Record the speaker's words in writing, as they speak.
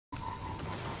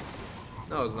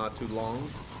No, it's not too long.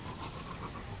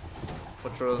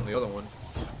 Much shorter than the other one.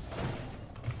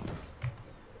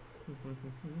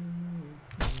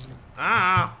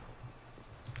 Ah!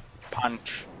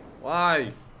 Punch.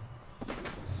 Why?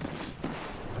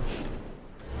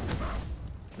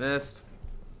 Missed.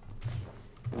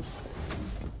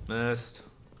 Missed.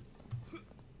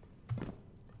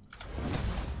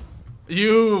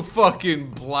 You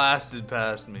fucking blasted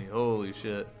past me. Holy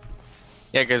shit.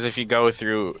 Yeah, because if you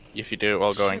do it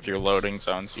while going through loading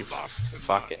zones, you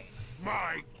fucking.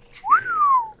 My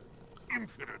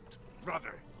infinite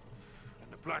brother,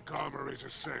 and the Black Armory's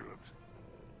assailant.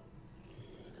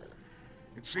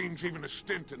 It seems even a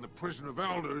stint in the prison of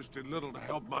elders did little to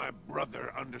help my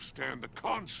brother understand the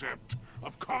concept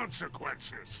of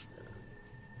consequences.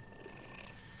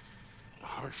 A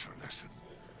harsher lesson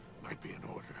might be in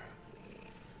order.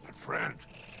 And friend,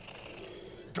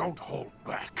 don't hold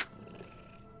back.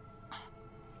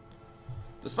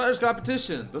 The Spider's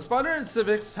competition. The Spider and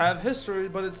Civics have history,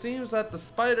 but it seems that the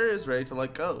Spider is ready to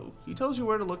let go. He tells you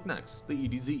where to look next, the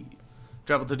EDZ.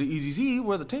 Travel to the EDZ,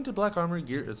 where the tainted Black Armory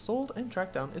gear is sold, and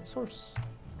track down its source.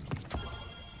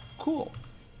 Cool.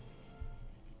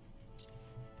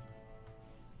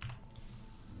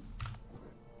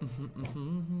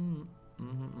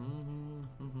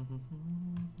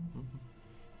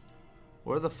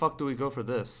 Where the fuck do we go for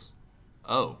this?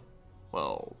 Oh,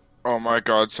 well. Oh my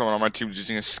god, someone on my team is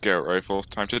using a scout rifle.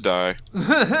 Time to die.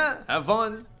 Have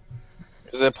fun.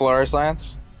 Is it Polaris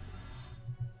Lance?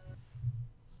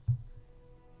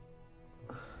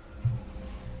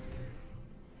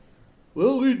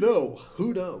 Will we know?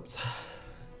 Who knows?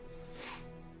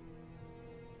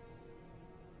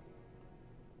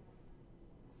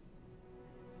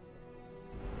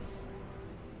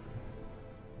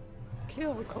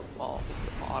 Kill the Cabal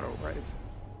with the auto rifle.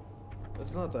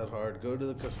 It's not that hard. Go to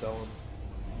the Castellum.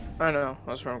 I know.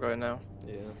 That's where I'm going now.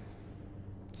 Yeah.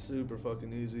 Super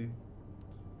fucking easy.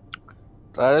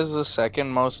 That is the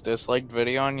second most disliked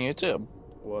video on YouTube.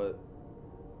 What?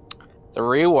 The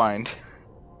rewind.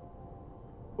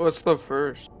 What's the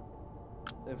first?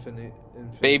 Infinite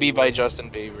Baby by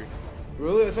Justin Bieber.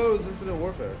 Really? I thought it was Infinite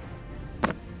Warfare.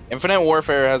 Infinite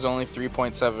Warfare has only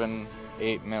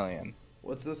 3.78 million.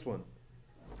 What's this one?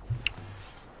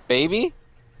 Baby?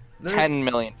 No, 10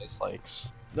 million dislikes.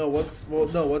 No, what's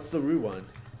the rewind?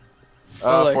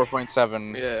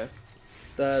 4.7. Yeah.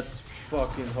 That's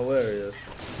fucking hilarious.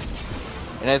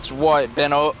 And it's what,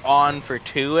 been on for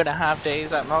 2.5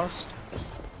 days at most?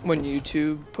 When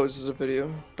YouTube posts a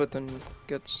video, but then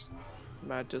gets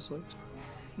mad dislikes.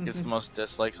 Gets the most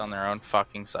dislikes on their own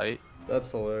fucking site.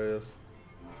 That's hilarious.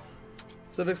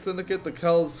 Civic Syndicate, the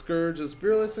Kel's Scourge is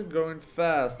fearless and growing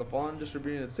fast. The Fallen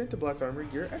distributing its tainted Black Armory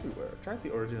gear everywhere. Track the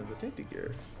origin of the tainted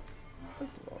gear.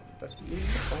 Investigating the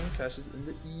Fallen caches in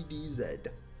the EDZ.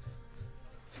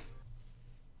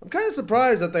 I'm kind of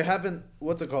surprised that they haven't,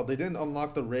 what's it called? They didn't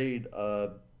unlock the raid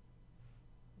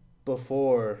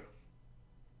before,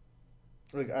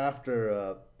 like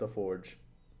after the Forge.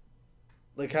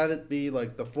 Like have it be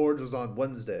like the Forge was on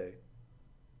Wednesday.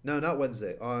 No, not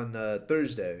Wednesday. On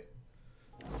Thursday.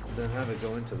 Then have it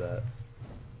go into that.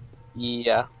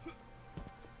 Yeah.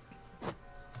 Alright,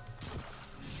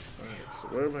 so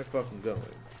where am I fucking going?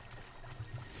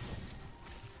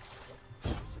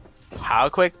 How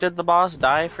quick did the boss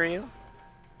die for you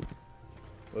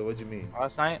Wait, what do you mean?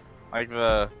 last night? Like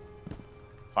the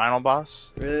final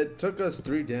boss? It took us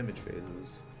 3 damage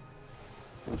phases.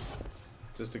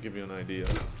 Just to give you an idea.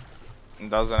 And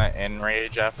doesn't it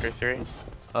enrage after 3?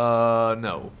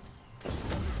 No.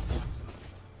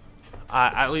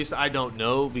 At least I don't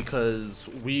know, because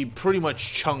we pretty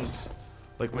much chunked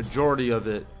like majority of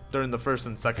it during the first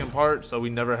and second part, so we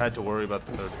never had to worry about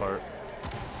the third part.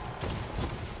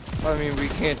 I mean, we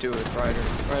can't do it, Ryder.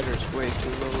 Ryder's way too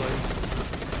low life.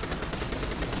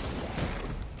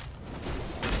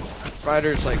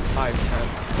 Ryder's like 5'10".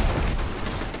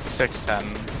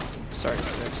 6'10". Sorry,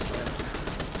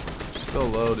 6'10". Still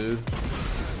low, dude.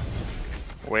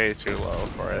 Way too low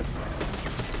for it.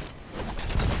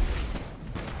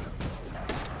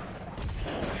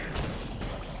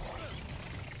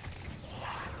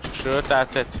 Shoot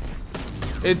at it.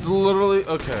 It's literally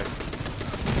okay.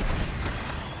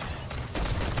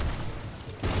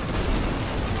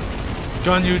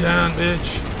 Gun you down,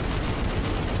 bitch.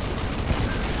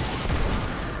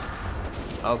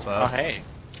 That was Oh, fast. hey.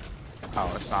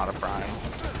 Oh, it's not a prime.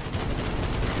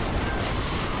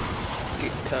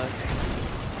 Get cut.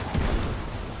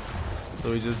 So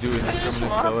we just do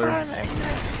indiscriminate killer.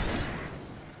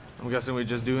 I'm guessing we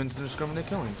just do indiscriminate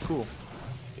killing. Cool.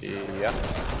 Yeah.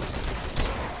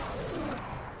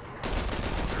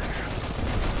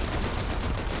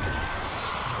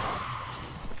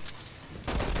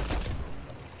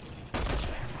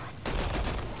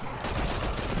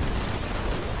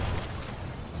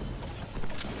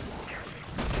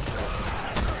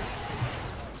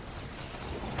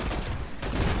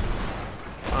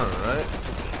 Alright.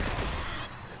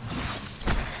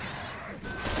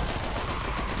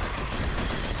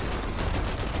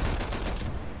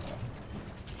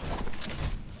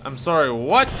 I'm sorry,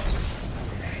 what?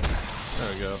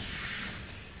 There we go.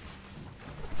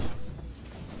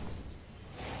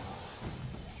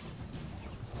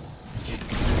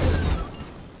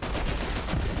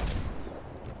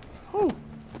 Whew.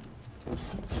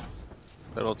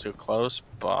 A little too close,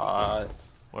 but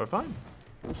We're fine.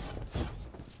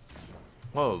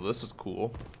 Whoa, this is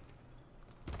cool.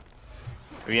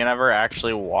 have you never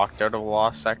actually walked out of a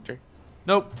lost sector?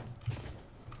 Nope.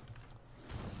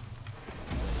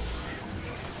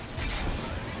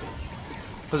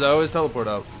 Cause I always teleport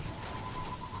out.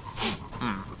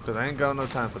 Cause I ain't got no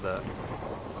time for that.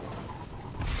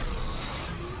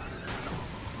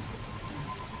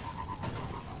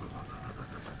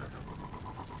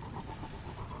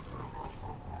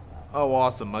 Oh,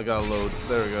 awesome. I got a load.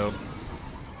 There we go.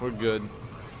 We're good.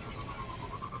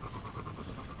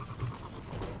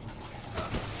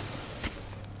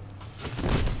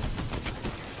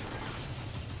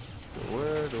 So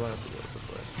where do I have to go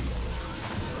this way?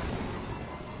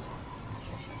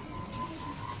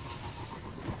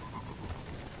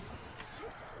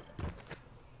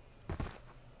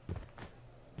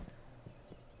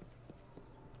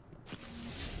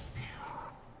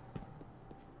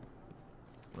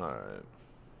 Alright.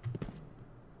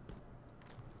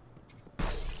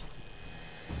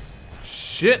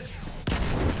 Shit!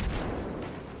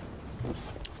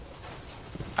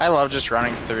 I love just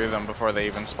running through them before they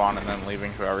even spawn and then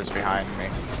leaving whoever's behind me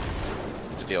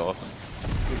to deal with them.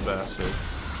 You bastard.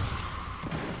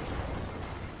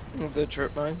 The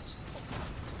trip mines.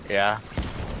 Yeah.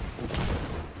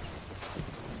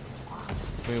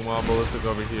 Meanwhile, Ballistic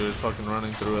over here is fucking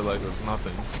running through it like it's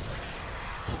nothing.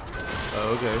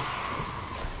 Oh, okay.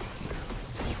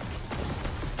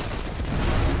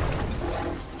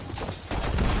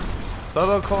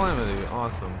 Subtle Calamity,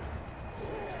 awesome.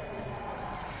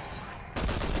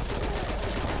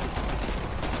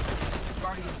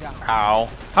 Ow.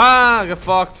 Ha! Get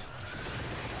fucked!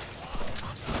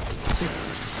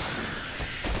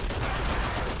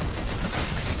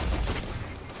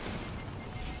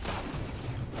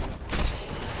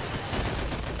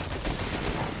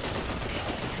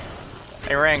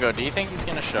 Hey Rango, do you think he's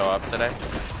gonna show up today?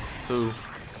 Who?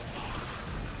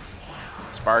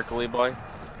 Sparkly boy?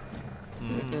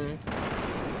 Mm-mm.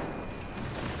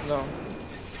 No.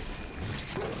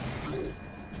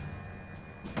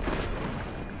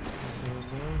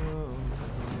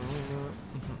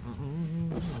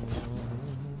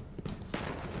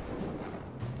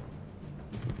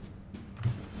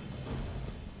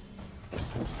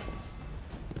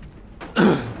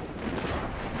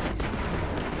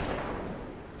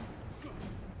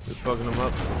 Just fucking him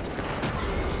up.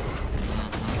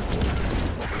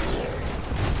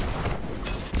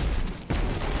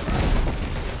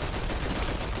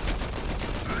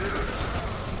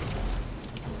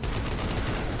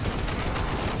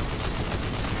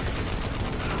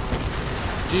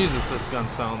 Jesus, this gun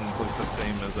sounds like the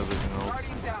same as everything else.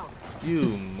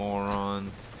 You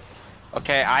moron.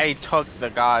 Okay, I took the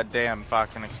goddamn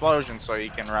fucking explosion so you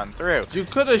can run through. You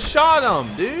could have shot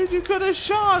him, dude. You could have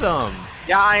shot him.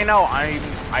 Yeah, I know.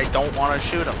 I don't want to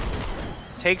shoot him.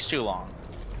 Takes too long.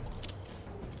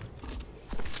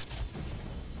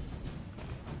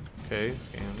 Okay,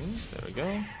 scanning. There we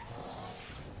go.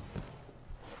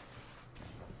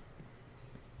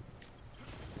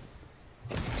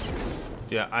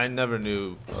 Yeah, I never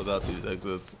knew about these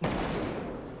exits.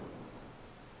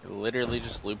 It literally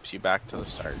just loops you back to the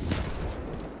start.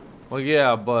 Well,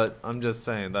 yeah, but I'm just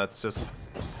saying that's just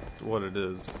what it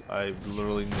is. I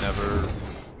literally never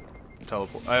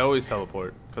teleport. I always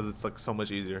teleport because it's like so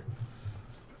much easier.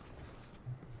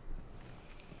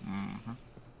 Mm-hmm.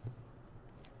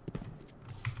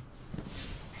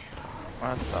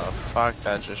 What the fuck?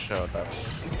 That just showed up.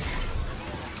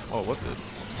 Oh, what's it?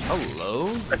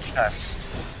 Hello? A chest.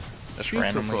 Just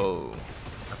randomly Beautiful.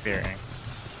 appearing.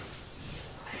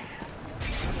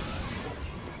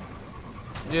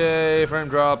 Yay, frame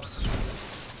drops.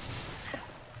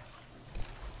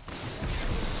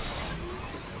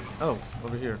 Oh,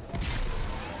 over here.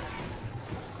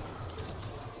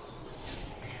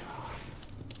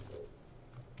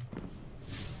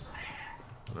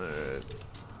 Alright.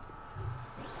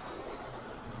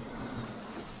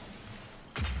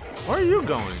 Where are you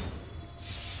going?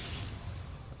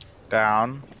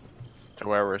 Down to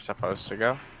where we're supposed to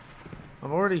go.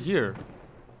 I'm already here.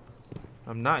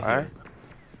 I'm not What? here.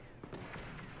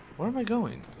 Where am I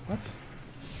going? What?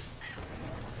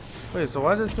 Wait, so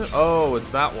why does it? Oh, it's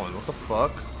that one. What the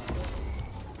fuck?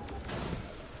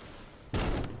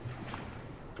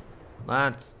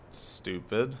 That's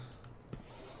stupid.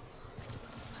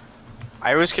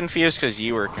 I was confused because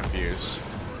you were confused.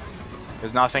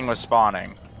 Because nothing was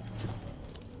spawning.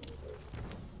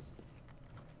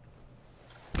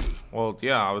 Well,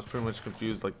 yeah, I was pretty much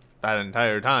confused like that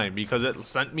entire time because it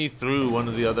sent me through one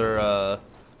of the other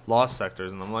lost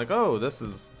sectors, and I'm like, oh, this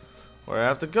is where I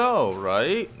have to go,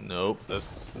 right? Nope,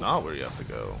 this is not where you have to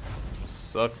go.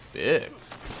 Suck dick.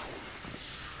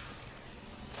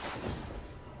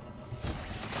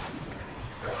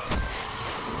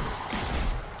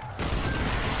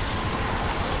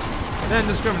 And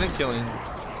indiscriminate killing.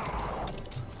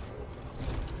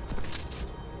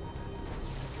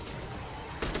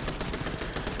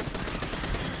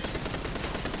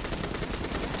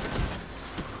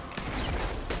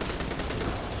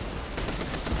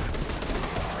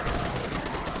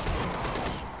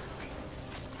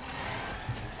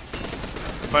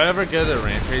 If I ever get a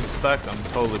rampage spec, I'm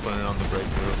totally putting it on the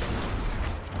breakthrough.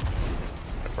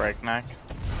 Breakneck.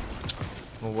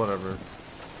 Well, whatever.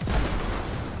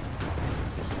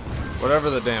 Whatever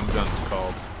the damn gun's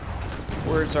called.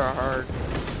 Words are hard.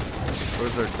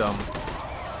 Words are dumb.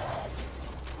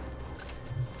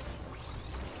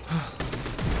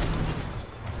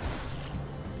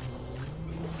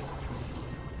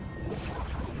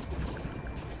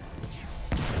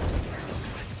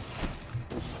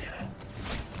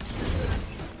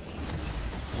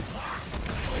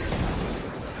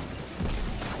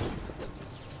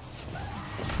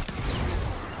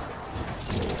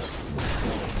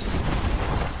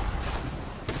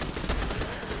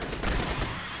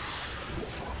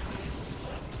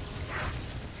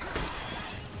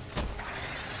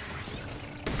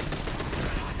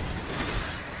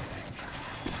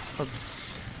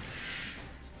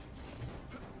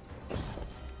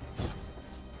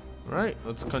 Right,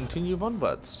 let's continue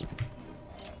onwards.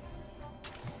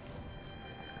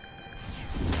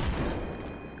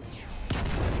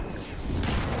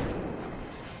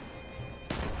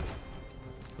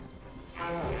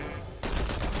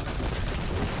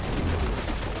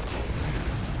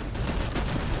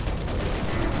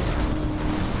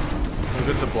 Look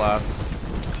at the blast.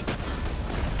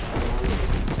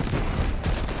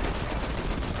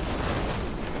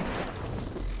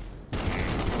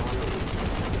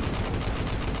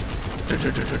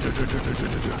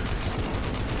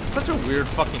 Such a weird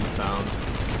fucking sound.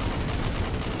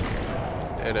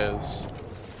 It is.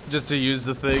 Just to use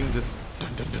the thing, just.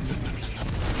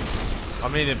 I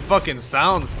mean, it fucking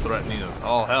sounds threatening as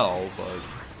all hell, but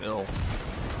still.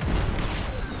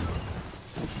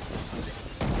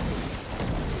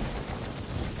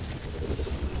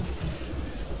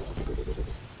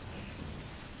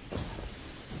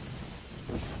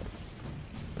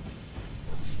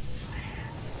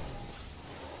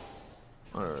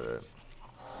 Alright.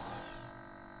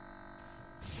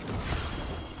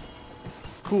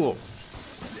 Cool.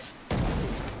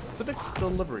 Civic's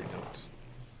delivery note.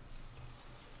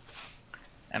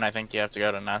 And I think you have to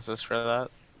go to Nessus for that.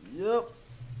 Yep.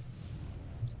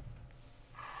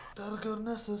 Gotta go to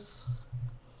Nessus.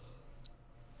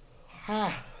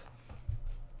 How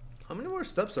many more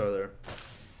steps are there?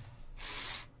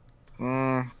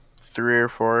 3 or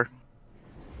 4.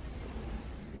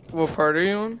 What part are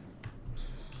you on?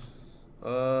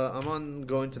 I'm on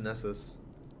going to Nessus.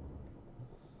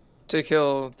 To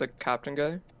kill the captain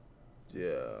guy?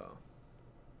 Yeah.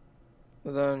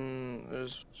 Then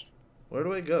there's... Where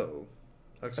do I go?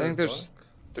 I think there's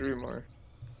 3 more.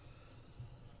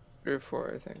 3 or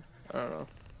 4, I think. I don't know.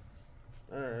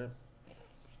 Alright.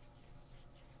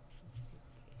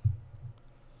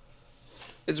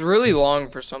 It's really long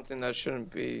for something that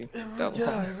shouldn't be that long.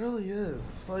 Yeah, it really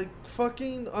is. Like,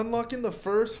 fucking unlocking the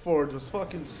first forge was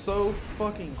fucking so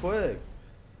fucking quick.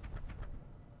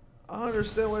 I don't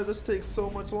understand why this takes so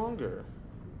much longer.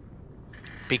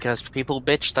 Because people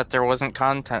bitched that there wasn't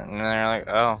content, and they're like,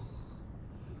 oh.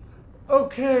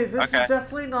 Okay, this Okay. is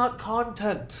definitely not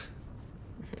content.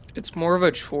 It's more of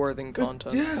a chore than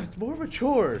content. Yeah, it's more of a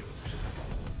chore.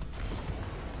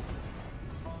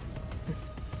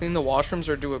 Clean the washrooms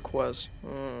or do a quest?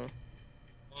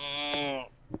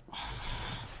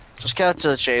 Just get to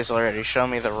the chase already. Show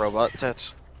me the robot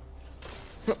tits.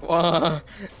 What?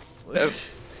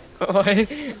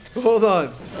 Hold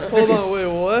on. Hold on, wait,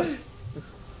 what?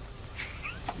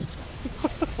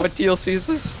 What DLC is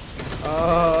this?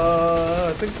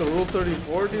 I think the Rule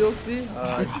 34 DLC?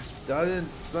 I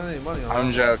didn't spend any money on it.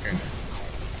 I'm joking.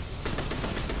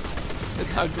 And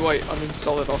how do I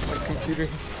uninstall it off my computer?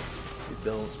 You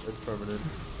don't, it's permanent.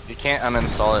 You can't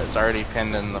uninstall it. It's already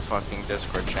pinned in the fucking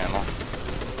Discord channel.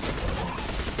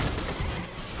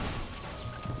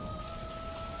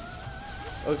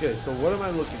 Okay, so what am I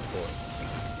looking for?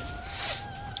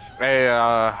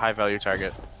 A high value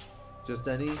target. Just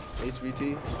any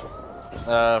HVT?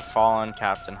 Fallen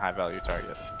captain high value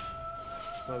target.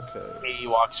 Okay. He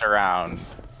walks around.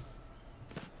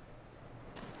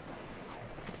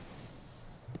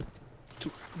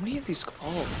 Dude, how many of these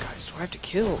guys do I have to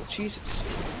kill? Jesus.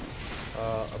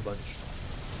 A bunch.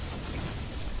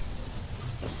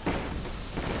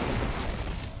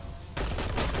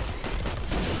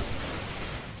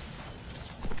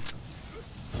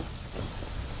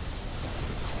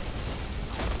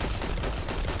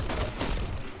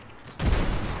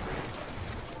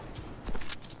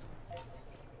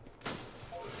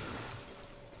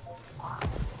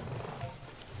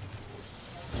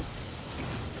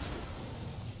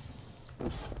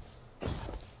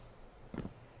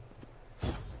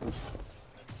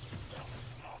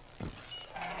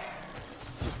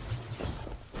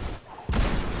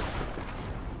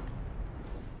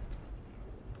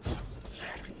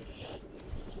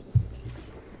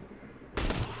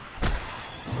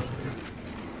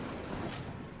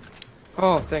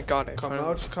 Oh, thank God. I Come finally-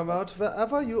 out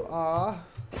wherever you are.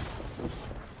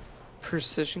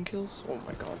 Precision kills? Oh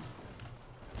my God.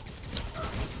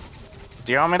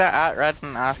 Do you want me to at Red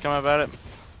and ask him about it?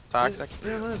 Toxic?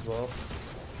 Yeah, might as well.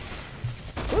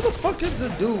 Where the fuck is the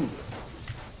dude?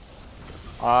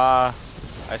 I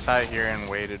sat here and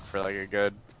waited for like a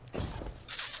good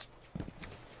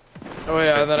Oh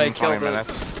yeah, and then I 15, 20 killed it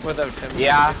minutes. without him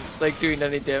Yeah. like doing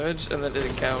any damage, and that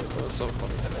didn't count. It was so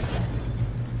funny.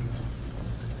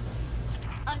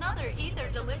 Another ether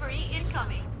delivery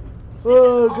incoming.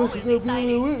 Oh, This is guess always we're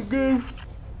gonna be exciting. good.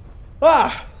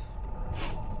 Ah!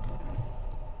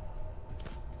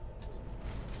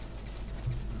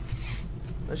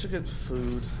 I should get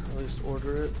food. At least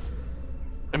order it.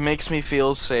 It makes me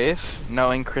feel safe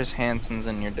knowing Chris Hansen's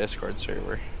in your Discord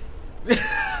server. wait,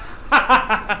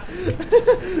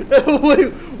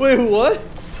 what?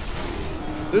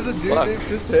 There's a dude Look. named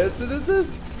Chris Hansen in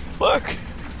this? Look!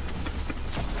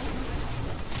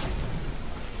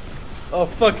 Oh,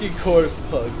 fucking course,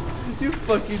 Pug. You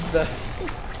fucking nuts.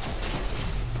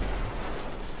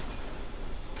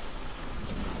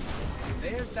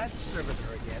 There's that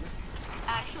servitor again.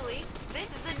 Actually, this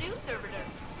is a new servitor.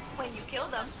 When you kill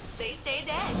them, they stay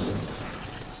dead.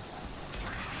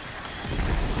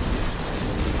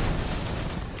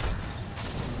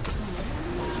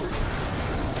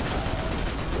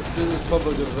 Let's do this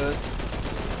public event.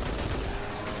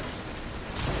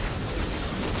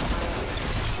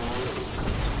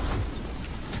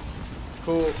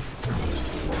 Cool.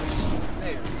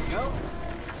 There we go.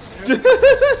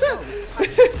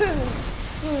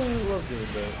 Oh, I love doing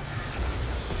that.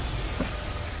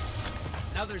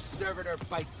 Another servitor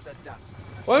bites the dust.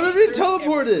 Why am I being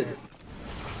teleported?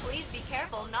 Please be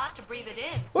careful not to breathe it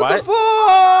in. What the The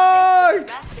fuck?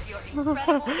 rest of your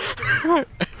incredible victory.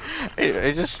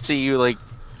 I just see you like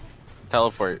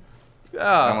teleport.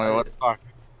 Yeah. I'm like, what the fuck?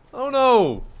 I don't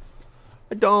know.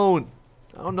 I don't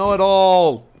know at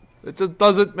all. It just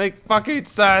doesn't make fucking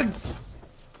sense.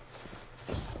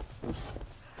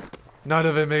 None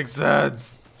of it makes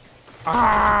sense.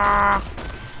 Ah!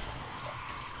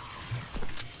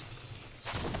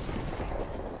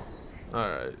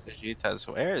 Alright. Vegeta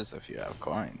swears if you have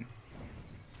coin.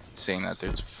 Seeing that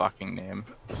dude's fucking name.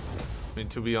 I mean,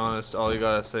 to be honest, all you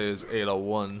gotta say is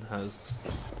 801 has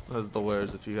the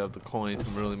wares if you have the coin to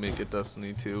really make it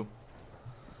Destiny 2.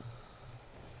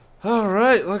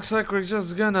 Alright, looks like we're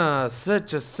just gonna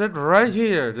sit right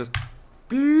here. Just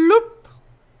bloop.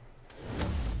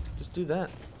 Just do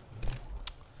that.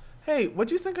 Hey, what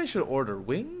do you think I should order?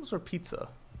 Wings or pizza?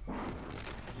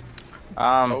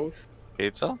 Both.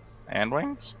 Pizza and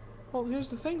wings? Well, here's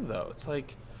the thing though. It's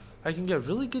like I can get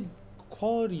really good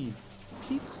quality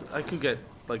pizza. I could get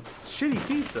like shitty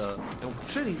pizza and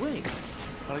shitty wings,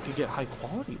 but I could get high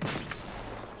quality wings.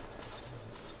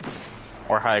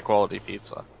 Or high quality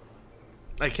pizza?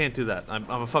 I can't do that. I'm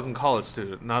a fucking college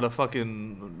student, not a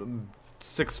fucking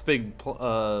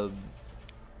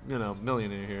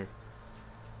millionaire here.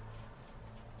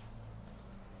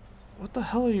 What the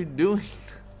hell are you doing?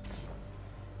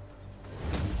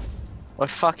 What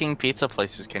fucking pizza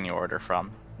places can you order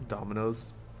from?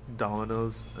 Domino's, and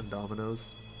Domino's.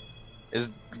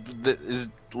 Is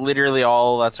literally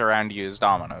all that's around you is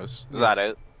Domino's? Is that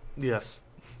it? Yes.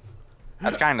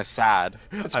 That's kind of sad.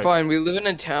 It's fine. We live in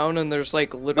a town, and there's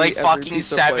like literally Like every fucking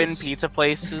pizza 7 place. pizza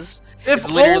places. If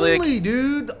It's literally only,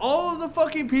 dude, all of the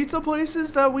fucking pizza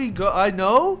places that I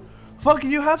know,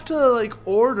 fucking you have to like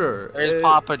order. There's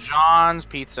Papa John's,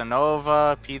 Pizza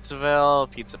Nova, Pizzaville,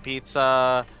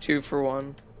 Pizza. 2 for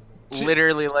 1.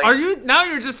 literally like. Are you now?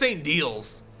 You're just saying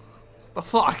deals. The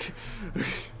fuck.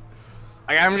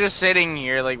 Like I'm just sitting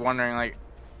here like wondering like.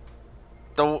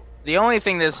 The only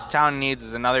thing this town needs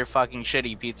is another fucking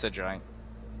shitty pizza joint.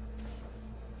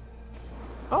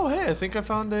 Oh hey, I think I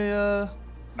found a.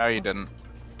 No, you didn't.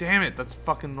 Damn it! That's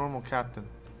fucking normal captain.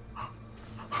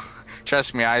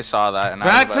 Trust me, I saw that. And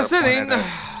Back I to was about point sitting. it out.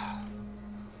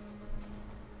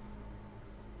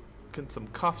 Get some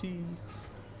coffee.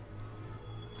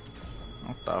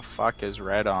 What the fuck is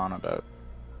Red on about?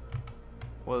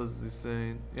 What is he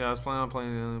saying? Yeah, I was planning on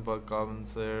playing the alien bug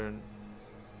goblins there. And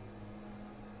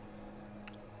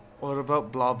what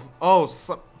about Blob? Oh,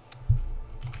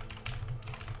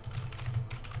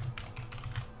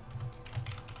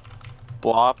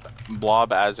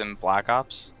 Blob as in Black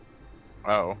Ops?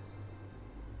 Oh.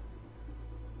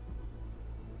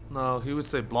 no, he would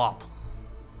say Blop.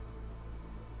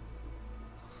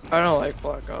 I don't like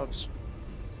Black Ops.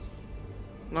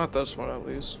 Not this one, at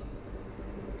least.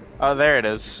 Oh, there it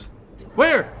is.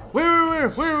 Where? Where?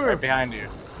 Right behind you.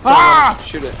 Ah!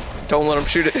 Shoot it. Don't let him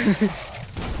shoot it.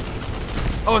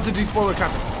 Oh, it's a despoiler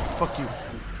captain. Fuck you.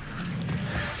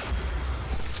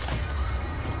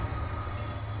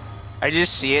 I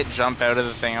just see it jump out of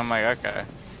the thing. I'm like, okay.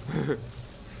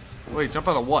 Wait, jump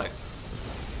out of what?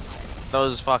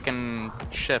 Those fucking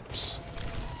ships.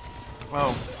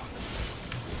 Oh.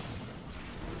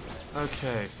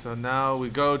 Okay, so now we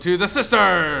go to the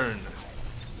cistern.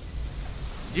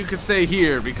 You could stay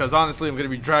here because honestly, I'm gonna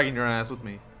be dragging your ass with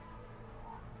me.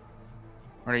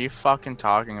 What are you fucking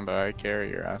talking about? I carry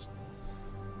your ass.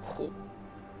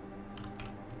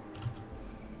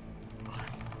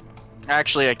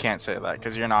 Actually, I can't say that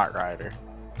because you're not Ryder.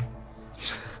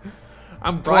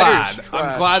 I'm Ryder's glad. I'm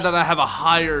trash. glad that I have a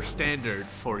higher standard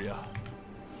for you.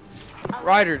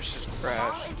 Ryder's just All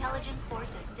trash. intelligence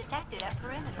forces detected at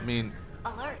perimeter. I mean,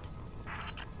 Alert.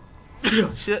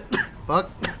 shit. Fuck.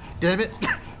 Damn it.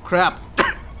 Crap.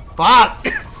 Fuck.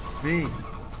 Me.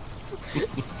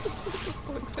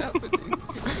 What's happening?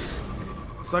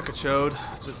 Suck a chode.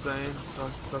 Just saying.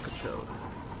 Suck a chode.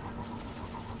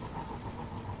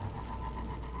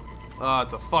 Oh,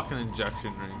 it's a fucking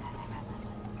injection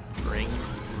ring.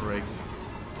 Ring.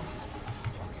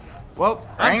 Well,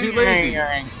 I'm too lazy.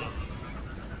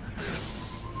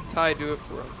 Ty, do it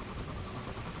for him.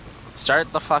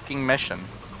 Start the fucking mission.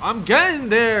 I'm getting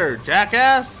there,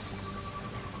 jackass.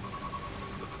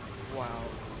 Wow.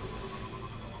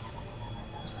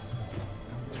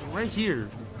 Right here.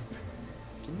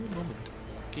 Give me a moment.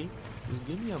 Okay? Just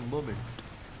give me a moment.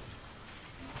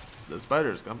 The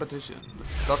spiders competition.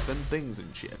 Stuff and things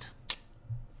and shit.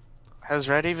 Has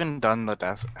Red even done the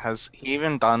death? Has he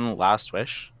even done Last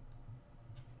Wish?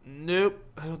 Nope,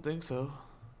 I don't think so.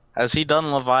 Has he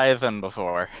done Leviathan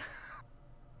before?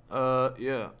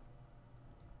 Yeah.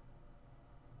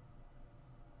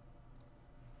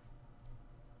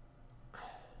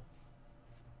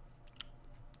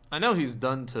 I know he's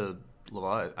done to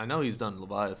Leviathan. I know he's done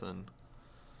Leviathan.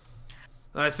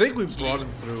 I think we brought him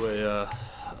through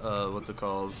a what's it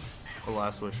called? A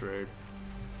Last Wish raid.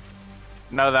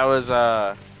 No, that was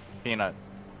Peanut.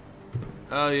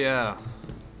 Oh yeah.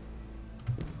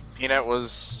 Peanut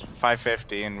was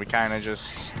 550, and we kind of just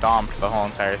stomped the whole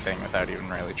entire thing without even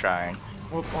really trying.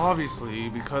 Well, obviously,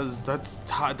 because that's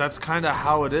kind of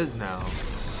how it is now.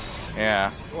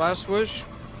 Yeah. Last Wish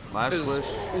Last is Wish.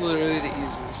 literally the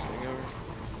easiest thing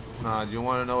ever. Nah, do you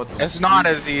want to know what the It's not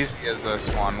as easy as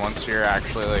this one once you're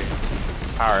actually like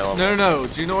power level. No.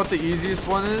 Do you know what the easiest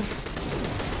one is?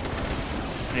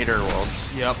 Meter Worlds.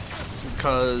 Yep.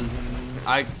 Because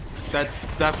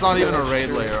that's not even a raid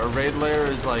layer. A raid layer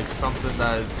is like something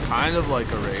that is kind of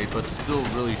like a raid, but still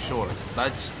really short.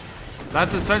 That's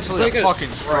essentially It's like a a fucking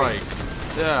strike.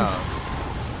 strike.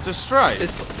 Yeah. It's a strike.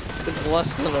 It's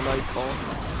less than a nightfall.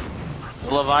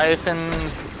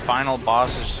 Leviathan's final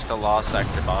boss is just a lost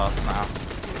sector boss now.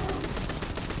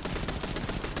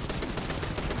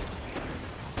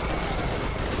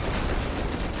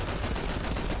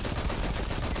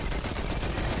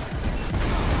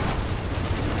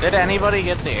 Did anybody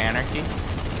get the Anarchy?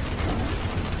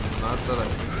 Not that I.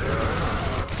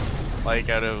 Like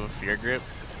out of your group?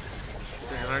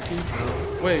 Anarchy?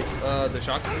 Wait, the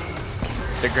shotgun?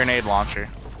 The grenade launcher.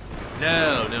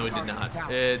 No, we did not.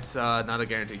 It's not a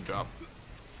guaranteed drop.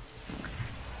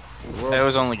 It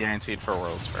was only guaranteed for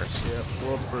Worlds first. Yep,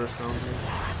 world first round here.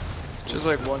 Just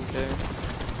like 1K.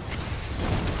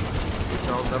 Which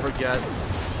I'll never get.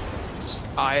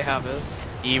 I have it.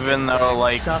 Even though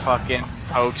like fucking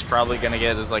Hoke's probably gonna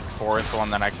get his like 4th one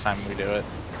the next time we do it.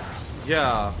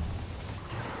 Yeah.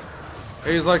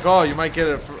 He's like, oh, you might get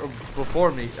it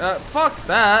before me. Fuck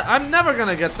that. I'm never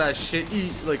gonna get that shit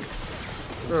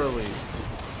early.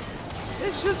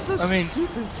 It's just so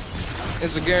stupid.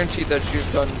 It's a guarantee that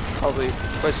you've done probably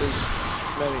twice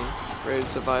as many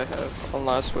raids as I have on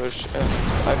Last Wish, and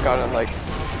I've gotten like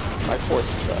my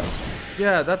 4th try.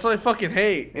 Yeah, that's what I fucking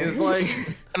hate. It's like...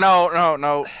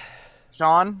 No.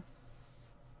 Sean?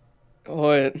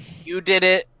 What? You did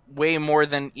it way more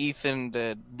than Ethan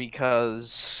did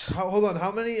because... Hold on,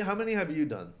 how many have you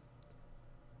done?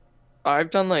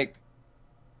 I've done like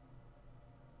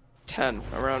 10,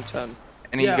 around 10.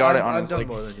 And he got it on I've his done like...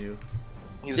 more than you.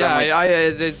 He's Yeah, done, like,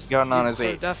 it's gotten on his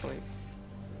 8. Definitely.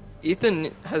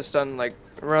 Ethan has done like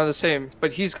around the same,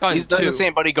 but he's gotten He's done 2. the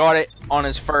same, but he got it on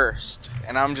his 1st.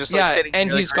 And I'm just like sitting and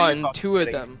here he's like, are you gotten fucking 2 of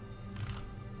kidding? them.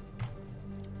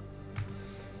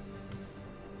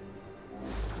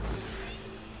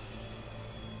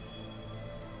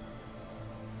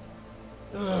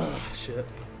 Ugh, shit.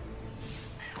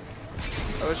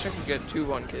 I wish I could get 2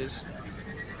 1Ks.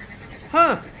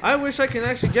 Huh, I wish I can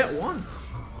actually get one.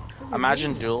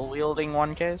 Imagine dual wielding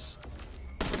 1Ks.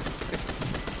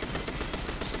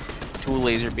 2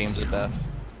 laser beams of death.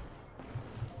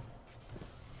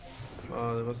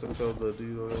 Oh, they must have killed the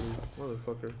dude already.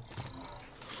 Motherfucker.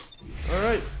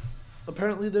 Alright.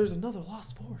 Apparently there's another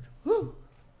Lost Fort. Woo!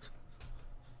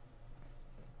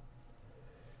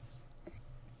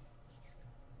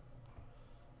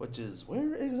 Which is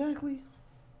where exactly?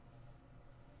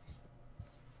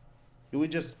 Do we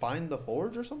just find the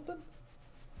forge or something?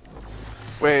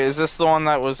 Wait, is this the one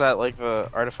that was at like the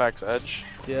artifact's edge?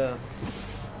 Yeah.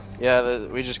 Yeah,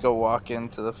 we just go walk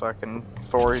into the fucking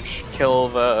forge, kill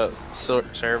the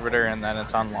servitor, and then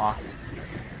it's unlocked.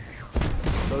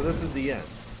 So this is the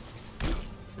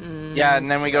end. Yeah, and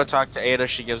then we go talk to Ada.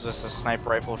 She gives us a sniper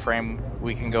rifle frame.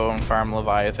 We can go and farm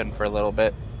Leviathan for a little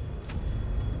bit.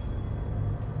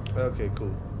 Okay,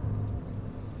 cool.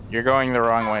 You're going the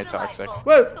wrong way, Toxic.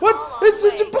 Wait, what? It's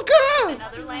a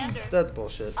Another lander. That's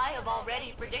bullshit. I have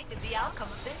already predicted the outcome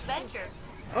of this venture.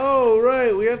 Oh,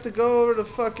 right, we have to go over to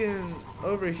fucking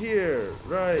over here.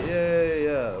 Right,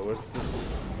 yeah. What's this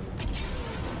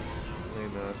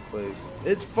lame ass place?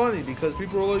 It's funny because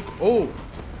people are like, oh,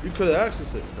 you could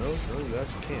access it. No, you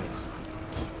actually can't.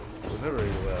 We're never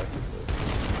able to access this.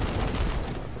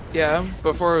 Yeah,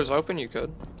 before it was open, you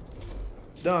could.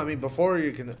 No, I mean, before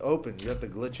you can open, you have to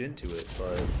glitch into it,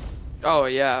 but Oh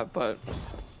yeah, but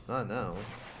not now.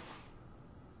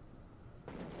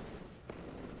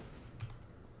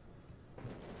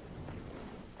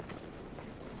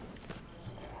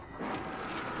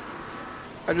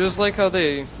 I just like how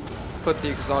they put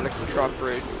the exotic drop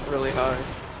rate really high.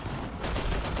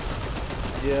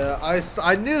 Yeah,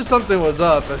 I knew something was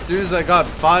up as soon as I got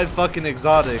 5 fucking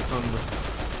exotics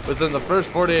within the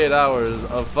first 48 hours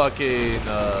of fucking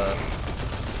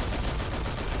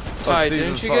Ty,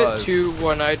 season didn't you 5. get 2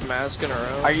 one-eyed masks in a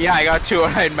row? Yeah, I got 2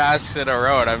 one-eyed masks in a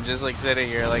row, and I'm just like sitting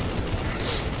here like,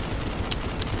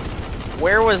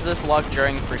 where was this luck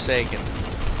during Forsaken?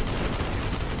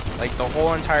 Like the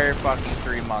whole entire fucking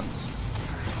 3 months.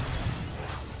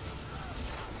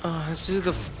 Oh, I have to do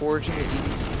the forge and the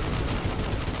EDC.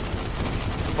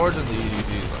 Forging the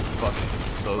EDZ is like fucking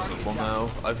so simple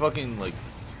now. I fucking like,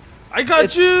 I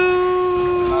got you.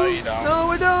 No, you don't.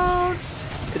 No, I don't.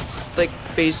 It's like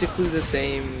basically the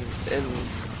same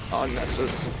on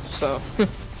Nessus, so.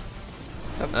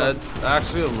 Have fun. It's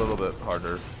actually a little bit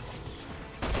harder.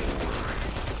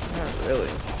 Not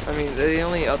really. I mean, the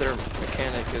only other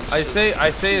mechanic is. I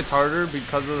say it's harder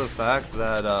because of the fact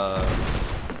that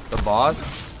the boss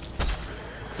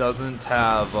doesn't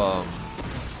have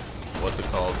what's it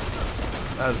called?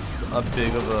 As a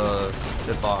big of a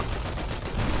hitbox.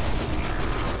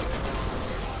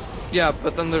 Yeah,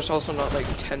 but then there's also not like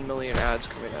 10 million ads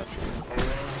coming after you.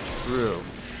 True.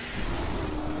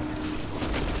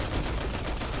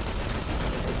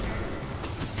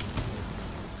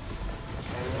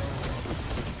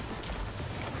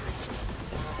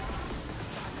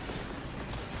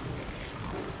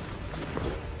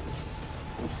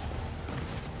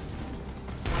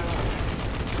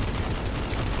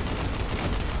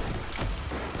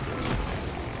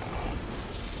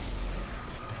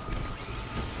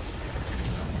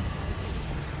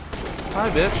 Hi,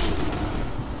 bitch.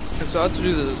 So I have to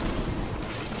do the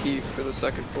key for the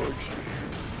second forge.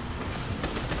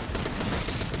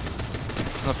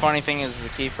 The funny thing is, the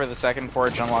key for the second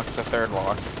forge unlocks the third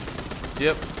lock.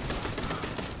 Yep.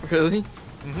 Really?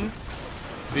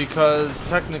 Because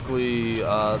technically,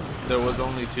 there was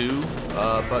only 2,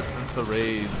 but since the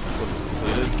raid was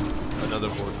completed, another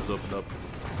forge was opened up.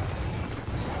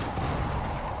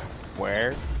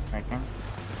 Where? Okay.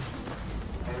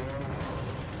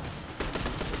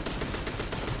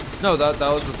 No, that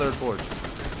was the third forge.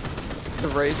 The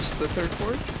raid's the third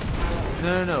forge?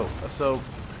 No. So,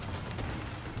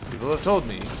 people have told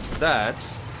me that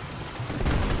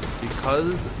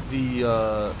because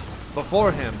the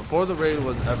beforehand, before the raid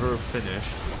was ever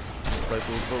finished, like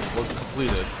was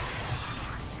completed,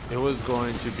 it was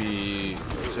going to be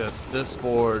just this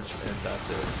forge and that's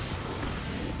it.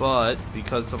 But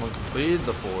because someone completed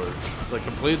the forge, like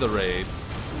completed the raid,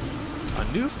 a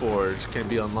new forge can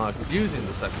be unlocked using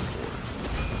the second forge.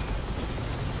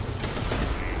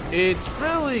 It's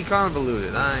really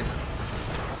convoluted, I know.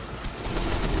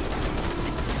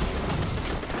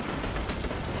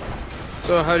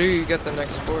 So how do you get the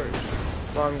next forge?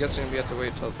 Well, I'm guessing we have to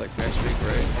wait till like next week,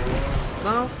 right?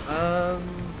 No, I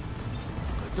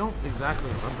don't exactly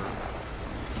remember.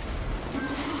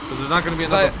 Because there's not going to be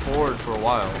another forge for a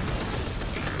while.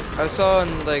 I saw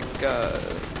on like the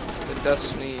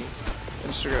Destiny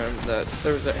Instagram that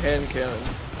there was a hand cannon.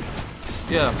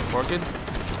 Yeah, Orchid?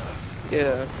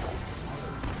 Yeah.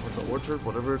 Or the Orchard,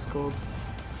 whatever it's called.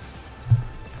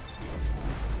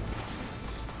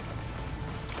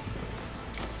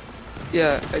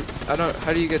 Yeah, I don't.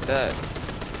 How do you get that?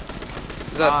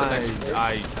 Is that the next forge?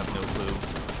 I have no clue.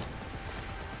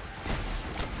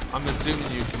 I'm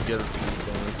assuming you can get it from the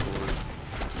bonus forge.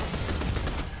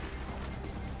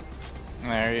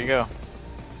 There you go.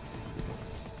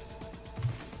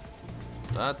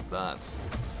 That's that.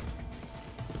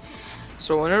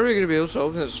 So when are we gonna be able to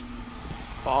open this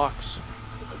box?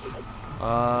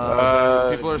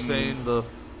 People are saying the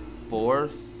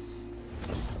fourth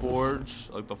forge,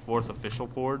 like the fourth official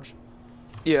forge.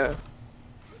 Yeah.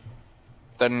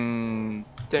 Then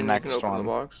Next next you can open one.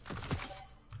 the box.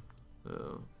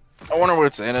 I wonder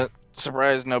what's in it.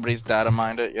 Surprised nobody's data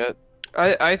mined it yet.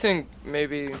 I think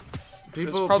maybe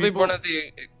it's probably people, one of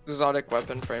the exotic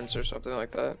weapon frames or something like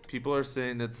that. People are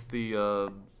saying it's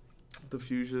the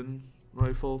fusion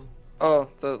rifle. Oh,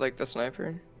 the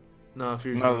sniper. No,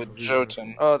 fusion. No, the rifle,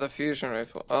 Jotun. Oh, the fusion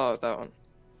rifle. Oh, that one.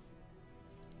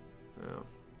 Yeah.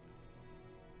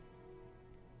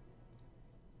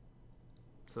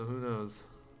 So who knows?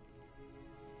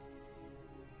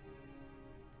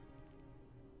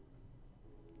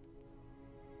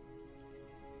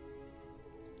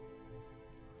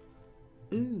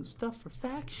 Ooh, stuff for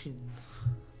factions.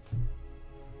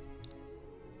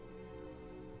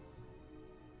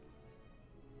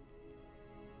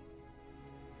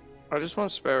 I just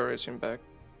want Sparrow Racing back.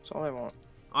 That's all I want.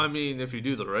 I mean, if you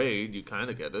do the raid, you kind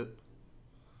of get it.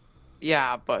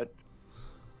 Yeah, but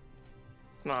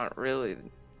not really.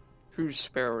 Who's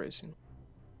Sparrow Racing?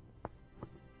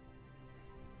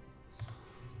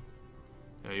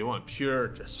 Yeah, you want pure,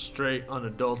 just straight,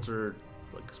 unadulterated,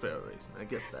 like Sparrow Racing. I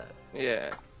get that. Yeah.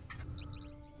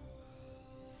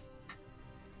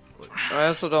 I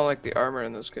also don't like the armor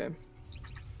in this game.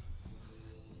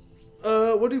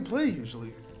 What do you play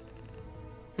usually?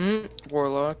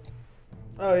 Warlock.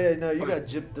 Oh yeah, no, you got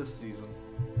gypped this season.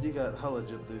 You got hella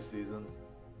gypped this season.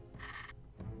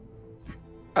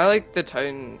 I like the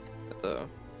Titan, though.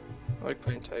 I like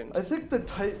playing Titans. I think the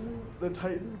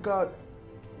Titan got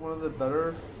one of the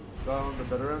better, got on the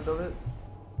better end of it.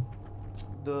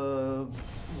 The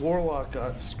Warlock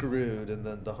got screwed, and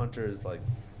then the Hunter is like,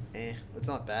 it's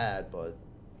not bad, but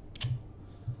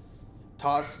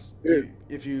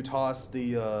if you toss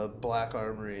the Black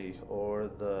Armory or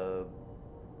the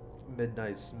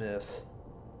Midnight Smith,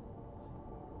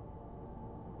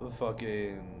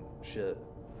 fucking shit,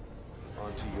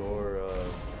 onto your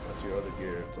other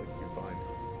gear, it's like you're fine.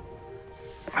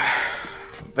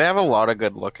 They have a lot of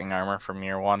good looking armor from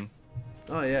year one.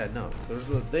 Oh yeah, no.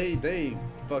 They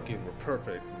fucking were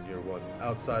perfect in year one,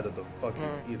 outside of the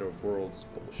fucking Eater Worlds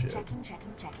bullshit.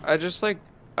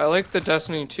 I like the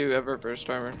Destiny 2 Eververse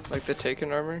armor, like the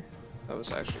Taken armor. That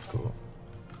was actually cool.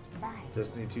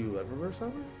 Destiny 2 Eververse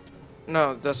armor?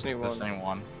 No, Destiny 1. Destiny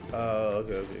 1. Oh,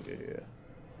 okay,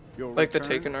 yeah. Like the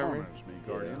Taken armor.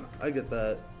 Yeah, I get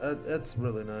that. That's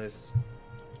really nice.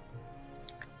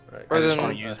 Right. Or I just then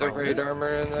wanna use the my raid armor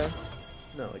in there.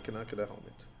 No, I cannot get a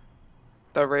helmet.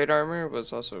 The raid armor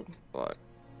was also a lot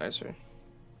nicer.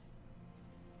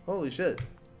 Holy shit.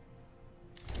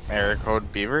 Error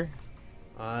code Beaver?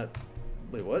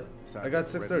 Wait, what? I got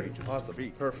 630.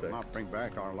 Awesome. Perfect. Not bring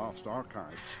back our lost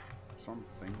archives. Some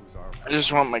things are. I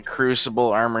just want my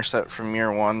Crucible armor set from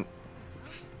year one.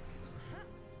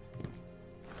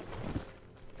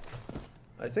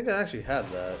 I think I actually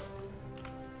have that.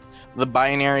 The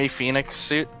binary Phoenix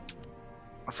suit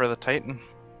for the Titan.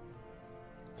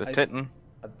 The Titan.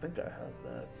 I think I have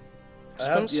that. It's I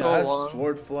have, been so I have long.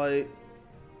 Sword Flight.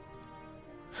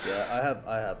 Yeah,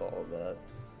 I have all of that.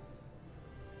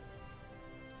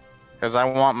 Because I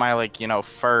want my, like, you know,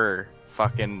 fur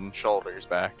fucking shoulders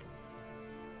back.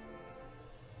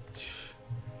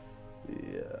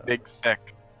 Yeah. Big,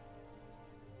 thick.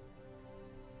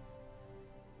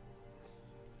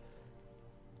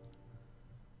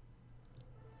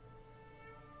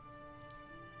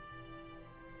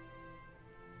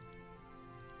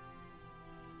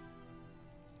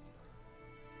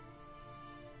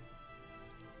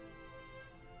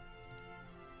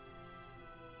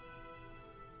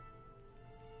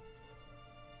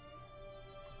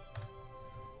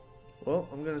 Well,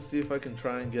 I'm gonna see if I can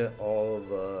try and get all of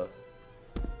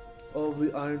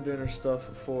the Iron Banner stuff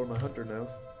for my hunter now.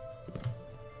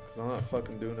 Cause I'm not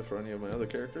fucking doing it for any of my other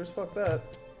characters. Fuck that.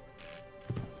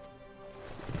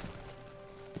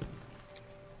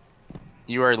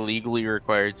 You are legally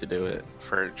required to do it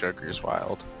for Joker's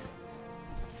Wild.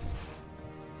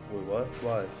 Wait, what?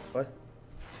 Why? What?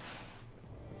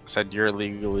 I said you're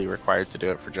legally required to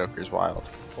do it for Joker's Wild.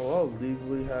 Well, I'll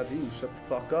legally have you shut the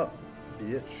fuck up,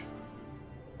 bitch.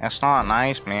 That's not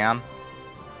nice, man.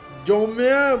 Yo,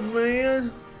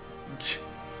 man.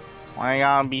 Why you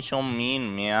gotta be so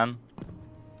mean, man?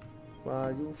 Why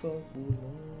you fuck with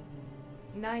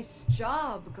Nice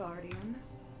job, Guardian.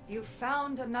 You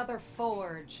found another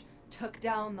forge, took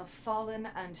down the fallen,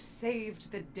 and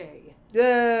saved the day.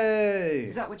 Yay!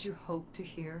 Is that what you hoped to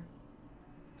hear?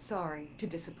 Sorry to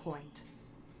disappoint.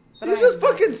 You I just am not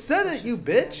fucking your said it, you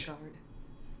precious bitch! vanguard.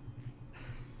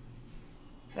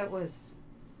 That was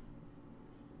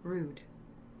rude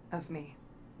of me.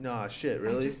 Nah, shit, I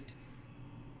really? just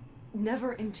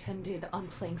never intended on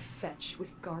playing fetch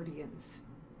with Guardians.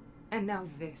 And now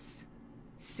this.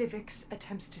 Civic's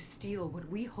attempts to steal what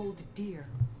we hold dear.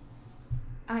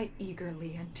 I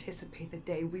eagerly anticipate the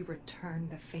day we return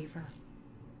the favor.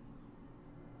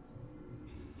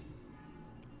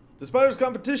 The Spider's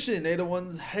competition, Ada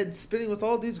One's head spinning with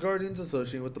all these guardians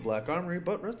associated with the Black Armory,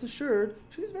 but rest assured,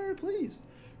 she's very pleased.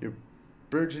 Your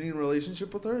burgeoning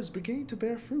relationship with her is beginning to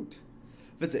bear fruit.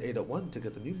 Visit Ada One to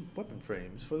get the new weapon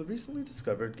frames for the recently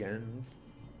discovered Ganon.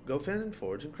 Go fan and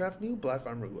forge and craft new Black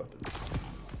Armory weapons.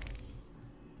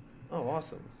 Oh,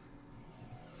 awesome.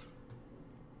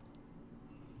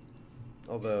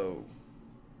 Although,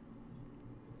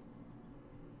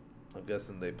 I'm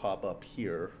guessing they pop up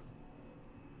here.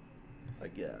 I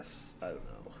guess. I don't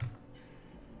know.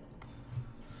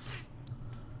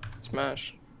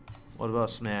 Smash. What about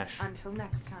Smash? Until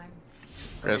next time.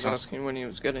 I was asking when he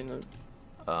was getting it.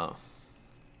 Oh.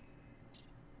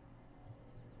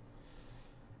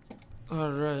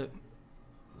 Alright.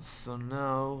 So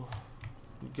now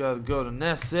we gotta go to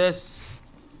Nessus.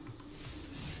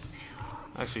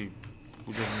 Actually,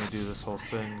 we didn't need to do this whole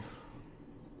thing.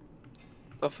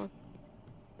 The fuck?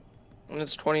 And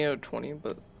it's 20 out of 20,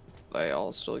 but they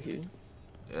all still heat.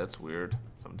 Yeah, it's weird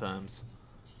sometimes.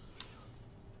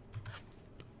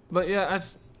 But yeah,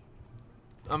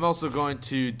 I'm also going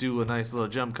to do a nice little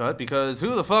jump cut because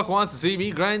who the fuck wants to see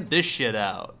me grind this shit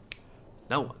out?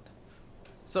 No one.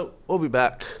 So, we'll be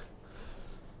back.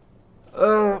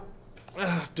 During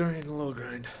a little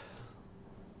grind.